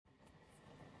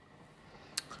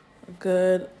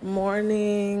Good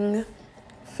morning,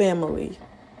 family.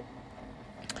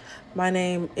 My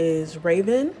name is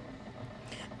Raven.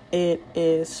 It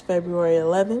is February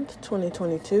 11th,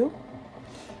 2022,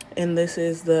 and this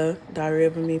is the Diary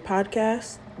of a Me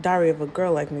podcast. Diary of a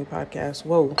Girl Like Me podcast.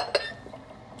 Whoa.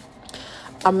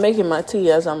 I'm making my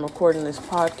tea as I'm recording this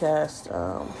podcast,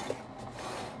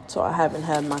 so I haven't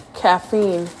had my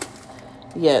caffeine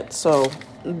yet, so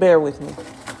bear with me.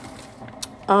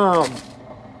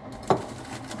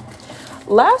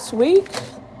 Last week,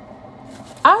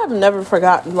 I have never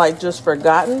forgotten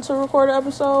to record an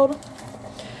episode.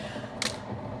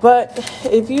 But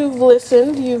if you've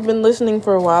been listening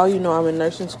for a while, you know I'm in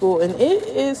nursing school, and it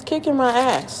is kicking my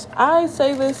ass. I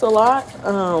say this a lot,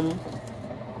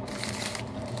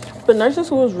 but nursing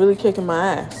school is really kicking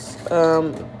my ass.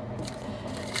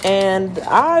 And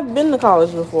I've been to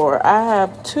college before. I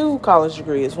have 2 college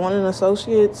degrees, one in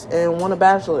associates and one a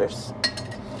bachelor's.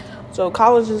 So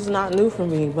college is not new for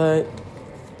me, but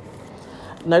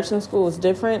nursing school is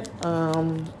different.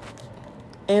 And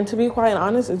to be quite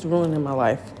honest, it's ruining my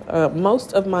life.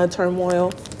 Most of my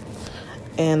turmoil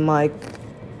and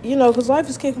because life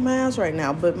is kicking my ass right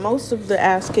now, but most of the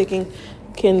ass kicking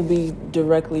can be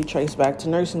directly traced back to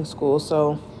nursing school.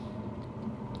 So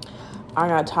I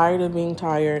got tired of being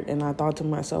tired, and I thought to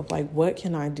myself, what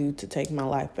can I do to take my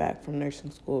life back from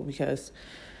nursing school? Because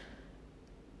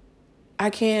I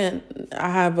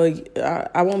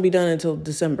won't be done until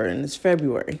December, and it's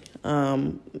February.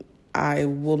 I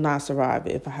will not survive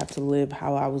if I have to live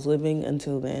how I was living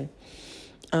until then.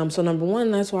 So number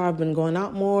one, that's why I've been going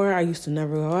out more. I used to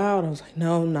never go out. I was like,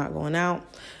 no, I'm not going out.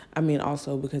 I mean,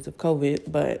 also because of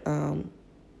COVID, but, I'm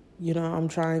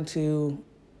trying to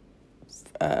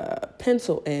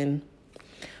pencil in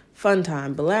fun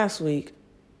time. But last week,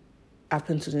 I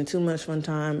penciled in too much fun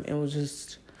time and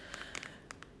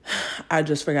I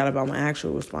just forgot about my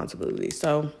actual responsibility.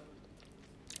 So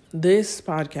this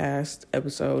podcast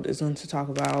episode is going to talk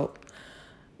about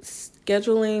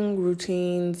scheduling,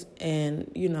 routines,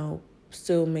 and,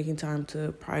 still making time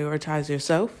to prioritize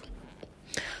yourself.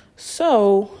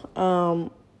 So,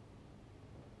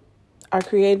 I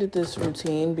created this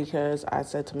routine because I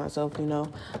said to myself,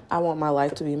 I want my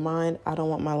life to be mine. I don't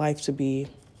want my life to be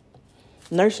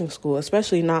nursing school,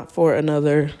 especially not for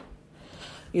another,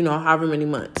 however many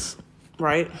months,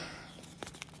 right?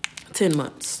 10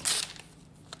 months.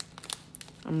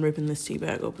 I'm ripping this tea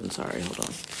bag open. Sorry, hold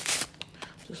on.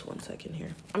 Just 1 second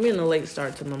here. I'm getting a late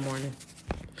start to my morning.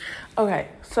 Okay,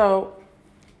 so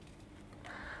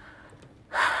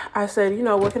I said,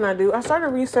 what can I do? I started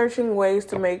researching ways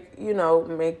to make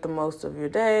the most of your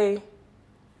day.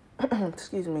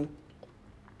 Excuse me.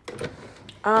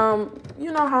 How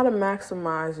to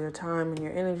maximize your time and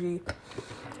your energy.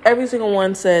 Every single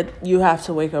one said you have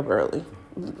to wake up early.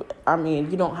 I mean,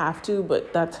 you don't have to,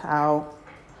 but that's how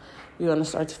you're going to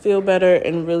start to feel better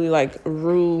and really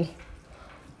rue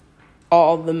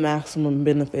all the maximum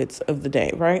benefits of the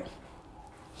day, right?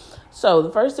 So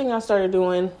the first thing I started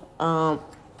doing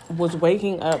was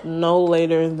waking up no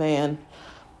later than,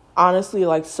 honestly,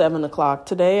 7 o'clock.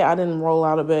 Today, I didn't roll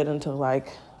out of bed until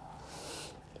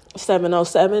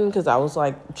 7:07 because I was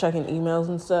checking emails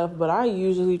and stuff. But I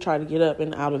usually try to get up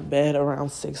and out of bed around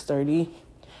 6:30.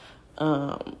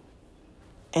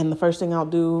 And the first thing I'll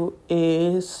do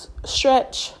is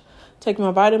stretch, take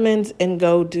my vitamins, and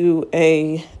go do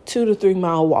a 2 to 3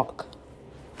 mile walk.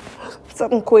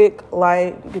 Something quick,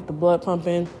 light, get the blood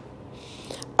pumping.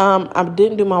 I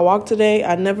didn't do my walk today.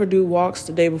 I never do walks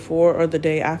the day before or the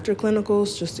day after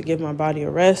clinicals just to give my body a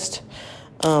rest.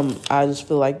 I just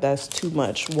feel like that's too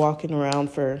much walking around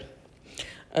for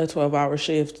a 12-hour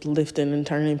shift, lifting and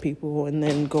turning people, and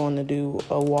then going to do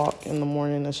a walk in the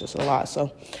morning. That's just a lot.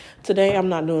 So today I'm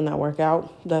not doing that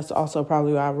workout. That's also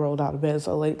probably why I rolled out of bed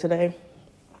so late today.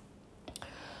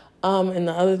 And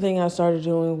the other thing I started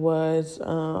doing was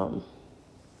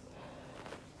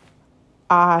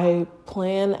I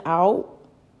plan out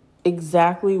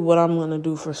exactly what I'm going to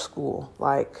do for school.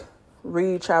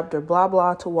 Read chapter blah,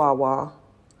 blah to Wawa,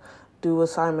 do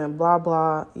assignment blah,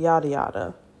 blah, yada,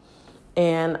 yada.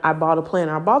 And I bought a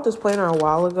planner. I bought this planner a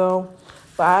while ago,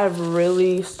 but I've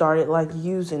really started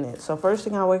using it. So first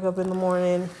thing I wake up in the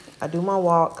morning, I do my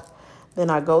walk, then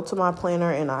I go to my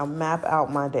planner and I map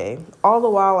out my day. All the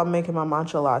while I'm making my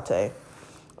matcha latte.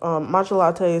 Matcha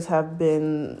lattes have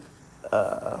been,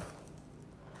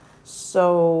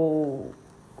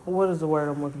 what is the word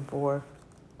I'm looking for?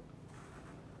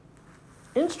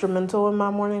 Instrumental in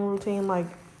my morning routine.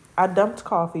 I dumped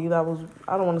coffee. That was,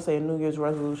 I don't want to say a New Year's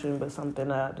resolution, but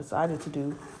something I decided to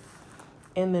do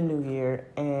in the new year.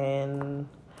 And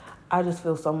I just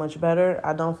feel so much better.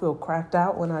 I don't feel cracked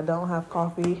out when I don't have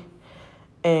coffee.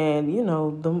 And,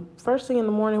 the first thing in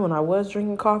the morning when I was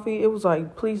drinking coffee, it was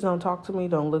like, please don't talk to me,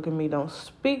 don't look at me, don't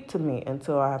speak to me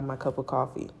until I have my cup of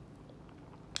coffee.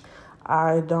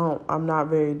 I'm not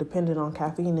very dependent on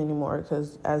caffeine anymore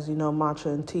because, as you know, matcha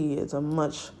and tea is a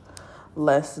much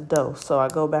less dose. So I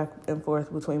go back and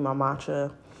forth between my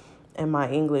matcha and my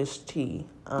English tea.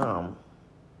 And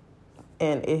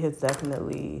it has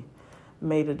definitely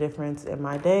made a difference in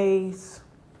my days.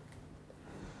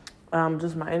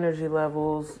 Just my energy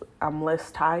levels. I'm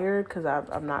less tired because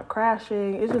I'm not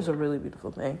crashing. It's just a really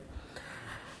beautiful thing.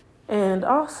 And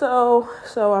also,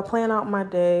 so I plan out my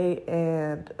day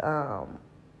and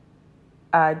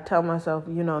I tell myself,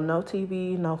 no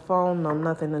TV, no phone, no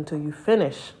nothing until you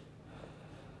finish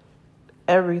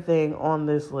everything on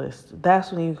this list.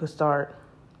 That's when you can start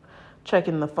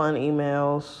checking the fun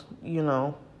emails,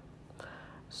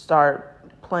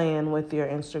 start playing with your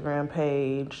Instagram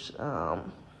page,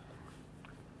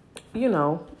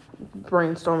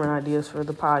 brainstorming ideas for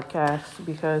the podcast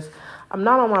because I'm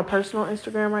not on my personal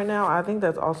Instagram right now. I think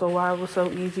that's also why it was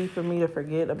so easy for me to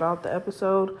forget about the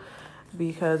episode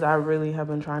because I really have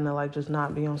been trying to just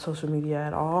not be on social media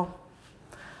at all.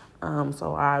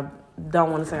 So I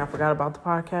don't want to say I forgot about the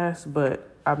podcast, but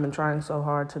I've been trying so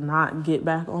hard to not get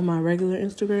back on my regular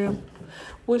Instagram,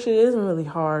 which it isn't really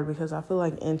hard because I feel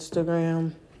like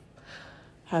Instagram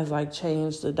has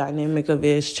changed the dynamic of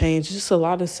it. It's changed just a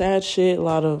lot of sad shit, a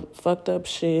lot of fucked up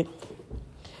shit.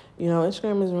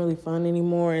 Instagram isn't really fun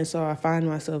anymore. And so I find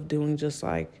myself doing just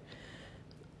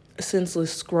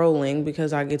senseless scrolling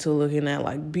because I get to looking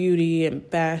at beauty and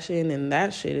fashion and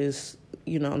that shit is,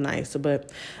 nice.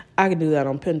 But I can do that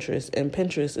on Pinterest and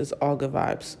Pinterest is all good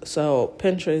vibes. So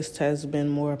Pinterest has been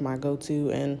more of my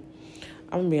go-to and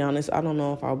I'm going to be honest, I don't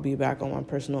know if I'll be back on my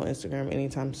personal Instagram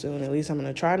anytime soon. At least I'm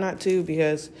going to try not to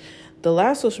because the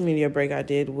last social media break I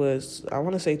did was, I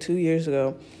want to say 2 years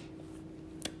ago.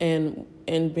 And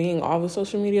being off of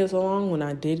social media so long, when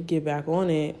I did get back on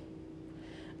it,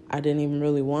 I didn't even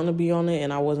really want to be on it.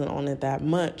 And I wasn't on it that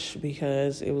much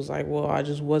because it was I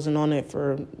just wasn't on it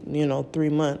for, 3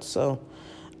 months. So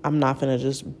I'm not going to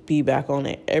just be back on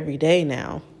it every day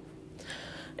now.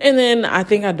 And then I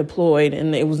think I deployed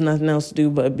and it was nothing else to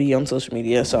do but be on social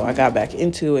media. So I got back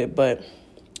into it. But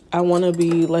I want to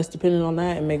be less dependent on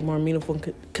that and make more meaningful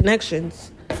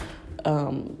connections,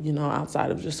 outside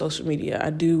of just social media.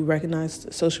 I do recognize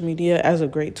social media as a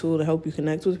great tool to help you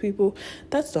connect with people.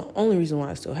 That's the only reason why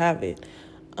I still have it.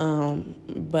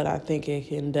 But I think it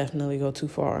can definitely go too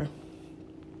far.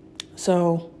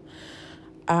 So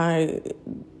I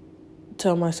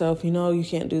tell myself, you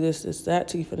can't do this, that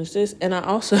till you finish this. And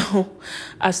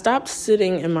I stopped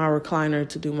sitting in my recliner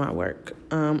to do my work.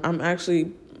 I'm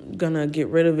actually gonna get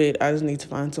rid of it. I just need to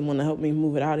find someone to help me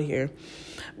move it out of here.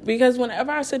 Because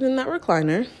whenever I sit in that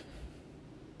recliner,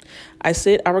 I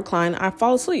recline, I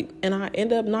fall asleep, and I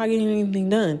end up not getting anything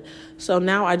done. So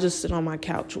now I just sit on my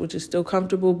couch, which is still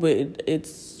comfortable, but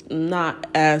it's not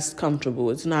as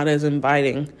comfortable. It's not as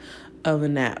inviting of a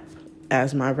nap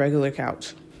as my regular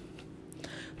couch.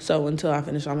 So until I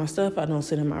finish all my stuff, I don't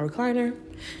sit in my recliner.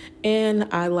 And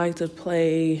I like to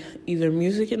play either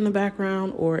music in the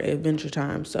background or Adventure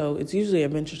Time. So it's usually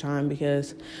Adventure Time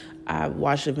because I've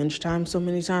watched Adventure Time so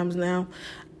many times now.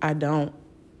 I'm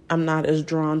not as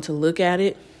drawn to look at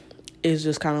it. It's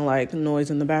just kind of noise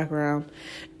in the background.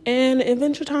 And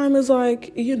Adventure Time is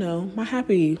my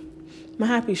happy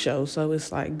show. So it's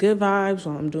good vibes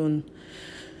while I'm doing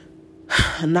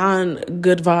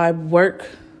non-good vibe work.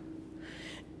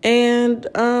 And,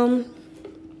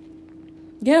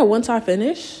 once I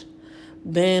finish,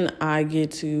 then I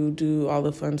get to do all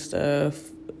the fun stuff,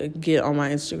 get on my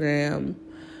Instagram,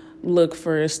 look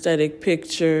for aesthetic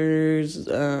pictures.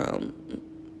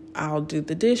 I'll do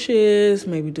the dishes,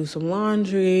 maybe do some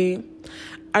laundry.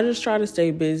 I just try to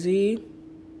stay busy.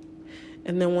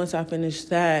 And then once I finish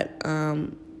that,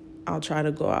 I'll try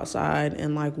to go outside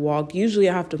and walk. Usually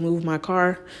I have to move my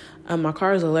car. My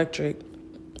car is electric.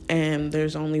 And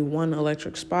there's only one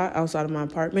electric spot outside of my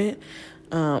apartment.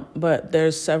 But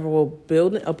there's several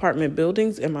apartment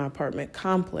buildings in my apartment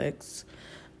complex.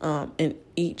 And I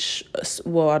don't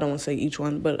want to say each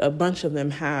one, but a bunch of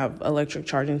them have electric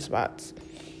charging spots.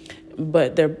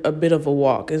 But they're a bit of a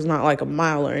walk. It's not a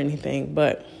mile or anything,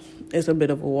 but it's a bit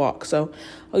of a walk. So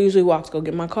I'll usually walk to go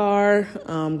get my car,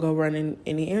 go run in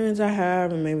any errands I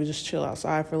have, and maybe just chill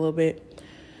outside for a little bit.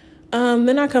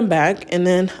 Then I come back and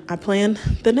then I plan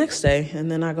the next day and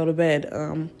then I go to bed.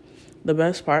 The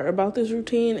best part about this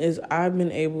routine is I've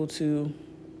been able to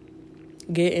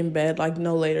get in bed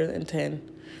no later than 10,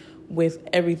 with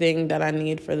everything that I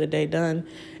need for the day done.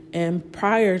 And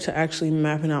prior to actually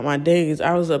mapping out my days,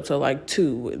 I was up to like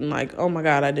 2 and like, oh my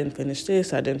God, I didn't finish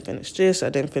this. I didn't finish this. I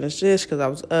didn't finish this because I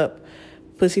was up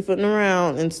pussyfooting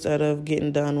around instead of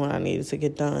getting done when I needed to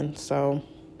get done. So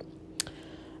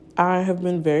I have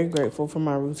been very grateful for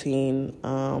my routine.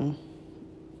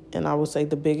 And I would say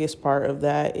the biggest part of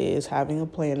that is having a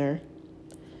planner.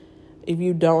 If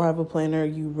you don't have a planner,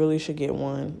 you really should get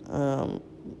one.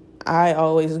 I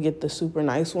always get the super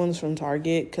nice ones from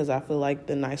Target because I feel like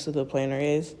the nicer the planner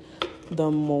is,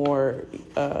 the more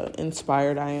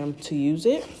inspired I am to use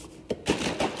it.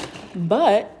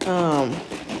 But, they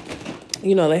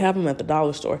have them at the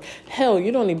dollar store. Hell,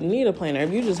 you don't even need a planner.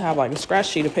 If you just have like a scratch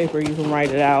sheet of paper, you can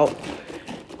write it out,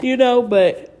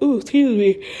 but, excuse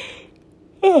me.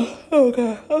 Oh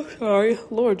God, I'm sorry.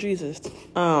 Lord Jesus.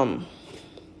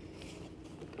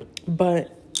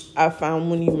 But I found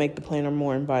when you make the planner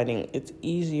more inviting, it's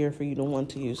easier for you to want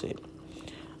to use it.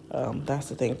 That's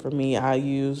the thing for me.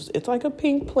 It's like a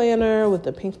pink planner with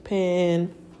a pink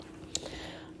pen.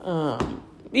 So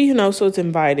it's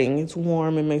inviting. It's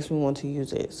warm. It makes me want to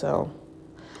use it. So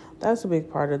that's a big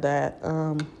part of that.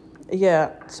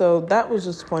 So that was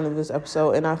just the point of this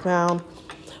episode. And I found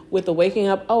with the waking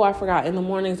up, I forgot. In the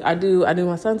mornings, I do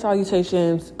my sun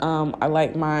salutations. I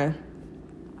like my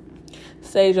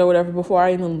sage or whatever before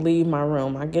I even leave my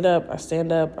room. I get up, I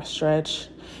stand up, I stretch,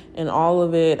 and all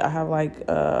of it. I have like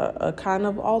a kind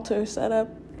of altar set up.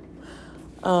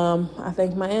 I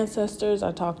thank my ancestors.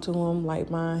 I talk to them like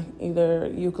my either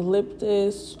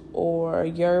eucalyptus or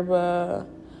yerba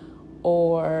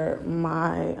or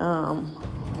my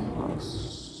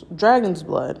dragon's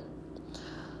blood.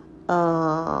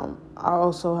 I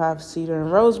also have cedar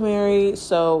and rosemary.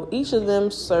 So each of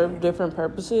them serve different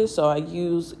purposes. So I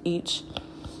use each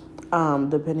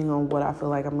depending on what I feel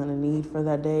like I'm going to need for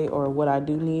that day or what I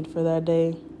do need for that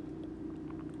day.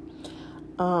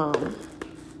 I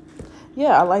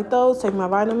like those. Take my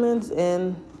vitamins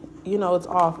and, it's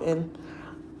off. And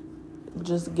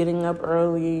just getting up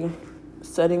early,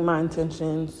 setting my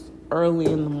intentions early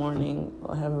in the morning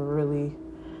have really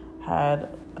had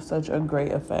such a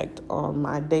great effect on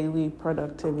my daily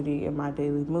productivity and my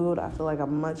daily mood. I feel like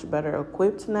I'm much better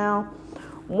equipped now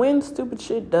when stupid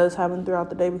shit does happen throughout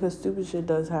the day, because stupid shit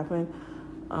does happen.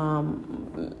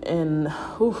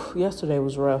 Yesterday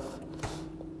was rough.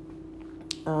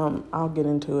 I'll get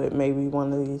into it maybe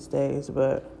one of these days,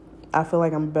 but I feel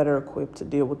like I'm better equipped to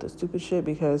deal with the stupid shit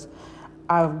because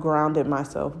I've grounded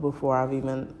myself before I've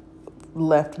even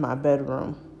left my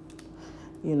bedroom,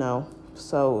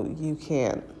 so you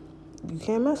can't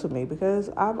mess with me because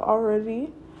I've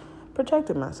already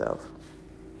protected myself.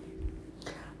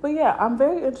 But yeah, I'm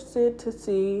very interested to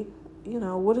see,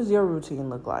 what does your routine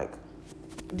look like?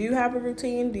 Do you have a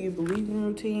routine? Do you believe in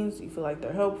routines? Do you feel like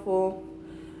they're helpful?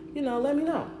 Let me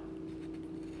know.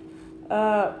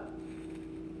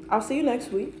 I'll see you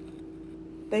next week.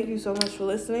 Thank you so much for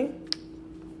listening.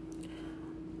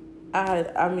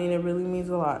 I mean, it really means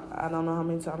a lot. I don't know how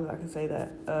many times I can say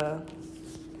that.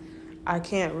 I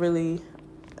can't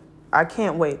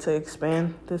wait to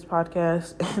expand this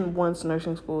podcast. And once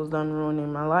nursing school is done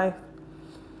ruining my life,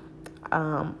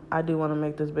 I do want to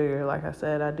make this bigger. Like I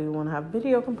said, I do want to have a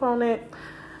video component.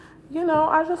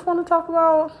 I just want to talk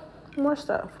about more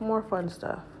stuff, more fun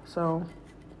stuff. So,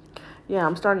 yeah,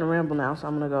 I'm starting to ramble now, so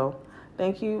I'm going to go.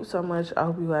 Thank you so much. I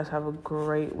hope you guys have a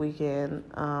great weekend.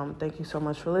 Thank you so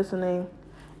much for listening,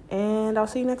 and I'll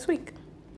see you next week.